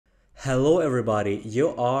Hello everybody, you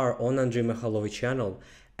are on Andriy Mikhailovich channel,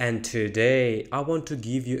 and today I want to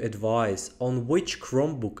give you advice on which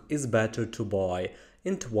Chromebook is better to buy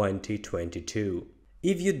in 2022.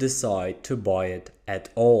 If you decide to buy it at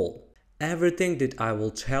all. Everything that I will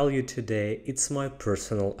tell you today, it's my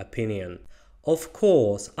personal opinion. Of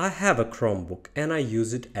course, I have a Chromebook and I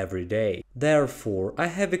use it every day. Therefore, I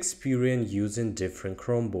have experience using different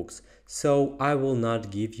Chromebooks, so I will not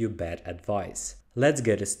give you bad advice. Let's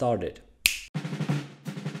get started.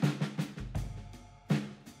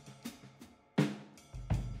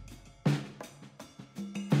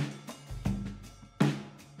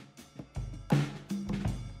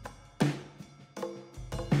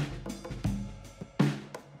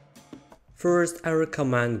 First, I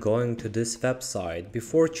recommend going to this website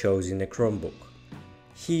before choosing a Chromebook.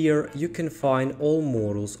 Here you can find all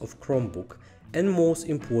models of Chromebook and most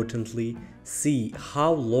importantly, see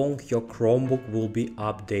how long your Chromebook will be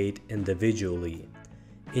updated individually.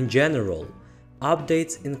 In general,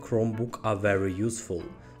 updates in Chromebook are very useful,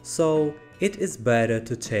 so it is better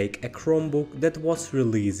to take a Chromebook that was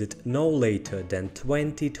released no later than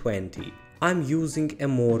 2020. I'm using a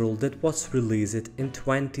model that was released in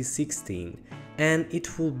 2016 and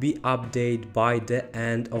it will be updated by the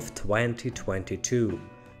end of 2022.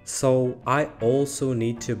 So I also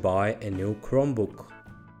need to buy a new Chromebook.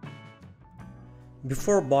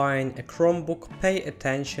 Before buying a Chromebook, pay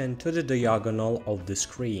attention to the diagonal of the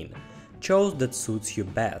screen. Choose that suits you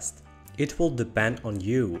best. It will depend on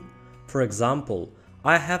you. For example,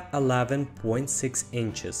 I have 11.6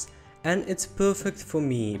 inches. And it's perfect for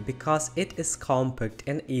me because it is compact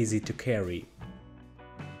and easy to carry.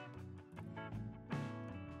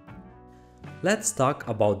 Let's talk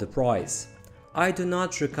about the price. I do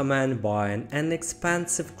not recommend buying an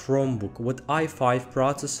expensive Chromebook with i5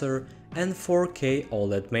 processor and 4K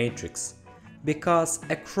OLED matrix, because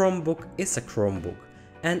a Chromebook is a Chromebook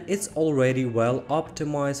and it's already well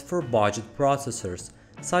optimized for budget processors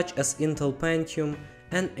such as Intel Pentium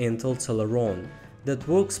and Intel Celeron. That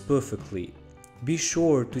works perfectly. Be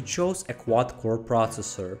sure to choose a quad-core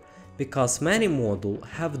processor, because many models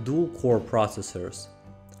have dual-core processors.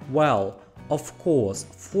 Well, of course,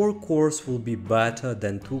 4 cores will be better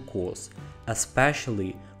than 2 cores,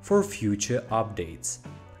 especially for future updates.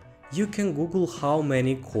 You can Google how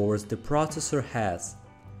many cores the processor has.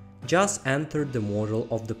 Just enter the model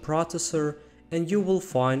of the processor and you will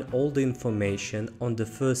find all the information on the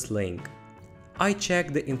first link. I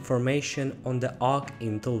checked the information on the Arc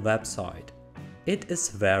Intel website. It is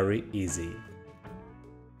very easy.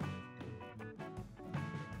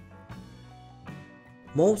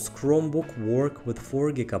 Most Chromebooks work with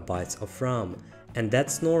 4 GB of RAM, and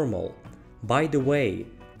that's normal. By the way,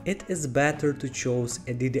 it is better to choose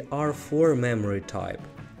a DDR4 memory type.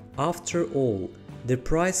 After all, the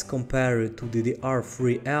price compared to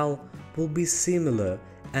DDR3L will be similar,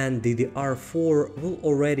 and DDR4 will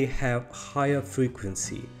already have higher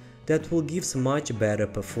frequency that will give much better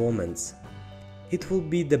performance. It will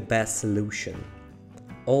be the best solution.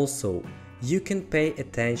 Also, you can pay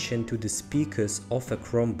attention to the speakers of a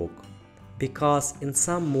Chromebook, because in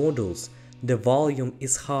some models the volume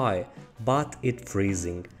is high but it's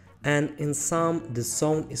freezing, and in some the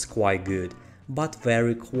sound is quite good but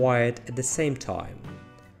very quiet at the same time.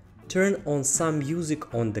 Turn on some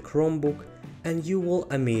music on the Chromebook and you will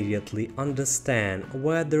immediately understand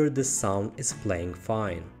whether the sound is playing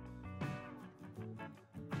fine.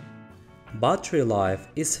 Battery life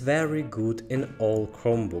is very good in all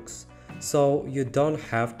Chromebooks, so you don't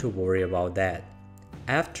have to worry about that.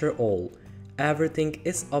 After all, everything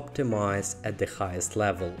is optimized at the highest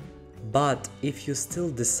level. But if you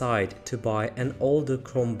still decide to buy an older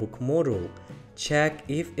Chromebook model, check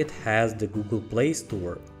if it has the Google Play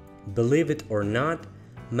Store. Believe it or not,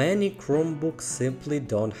 many Chromebooks simply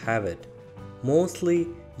don't have it. Mostly,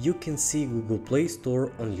 you can see Google Play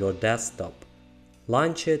Store on your desktop.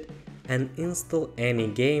 Launch it and install any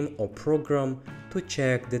game or program to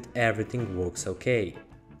check that everything works okay.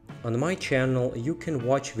 On my channel, you can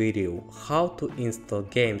watch video how to install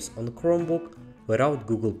games on Chromebook without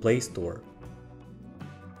Google Play Store.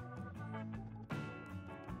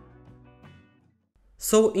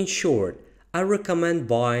 So in short, I recommend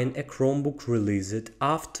buying a Chromebook released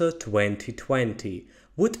after 2020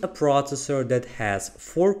 with a processor that has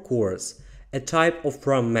 4 cores, a type of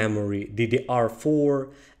RAM memory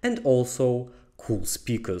DDR4 and also cool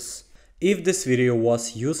speakers. If this video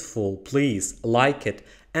was useful, please like it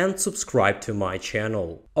and subscribe to my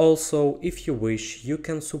channel. Also, if you wish, you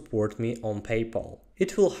can support me on PayPal.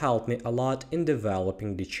 It will help me a lot in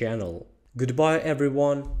developing the channel. Goodbye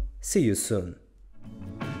everyone, see you soon.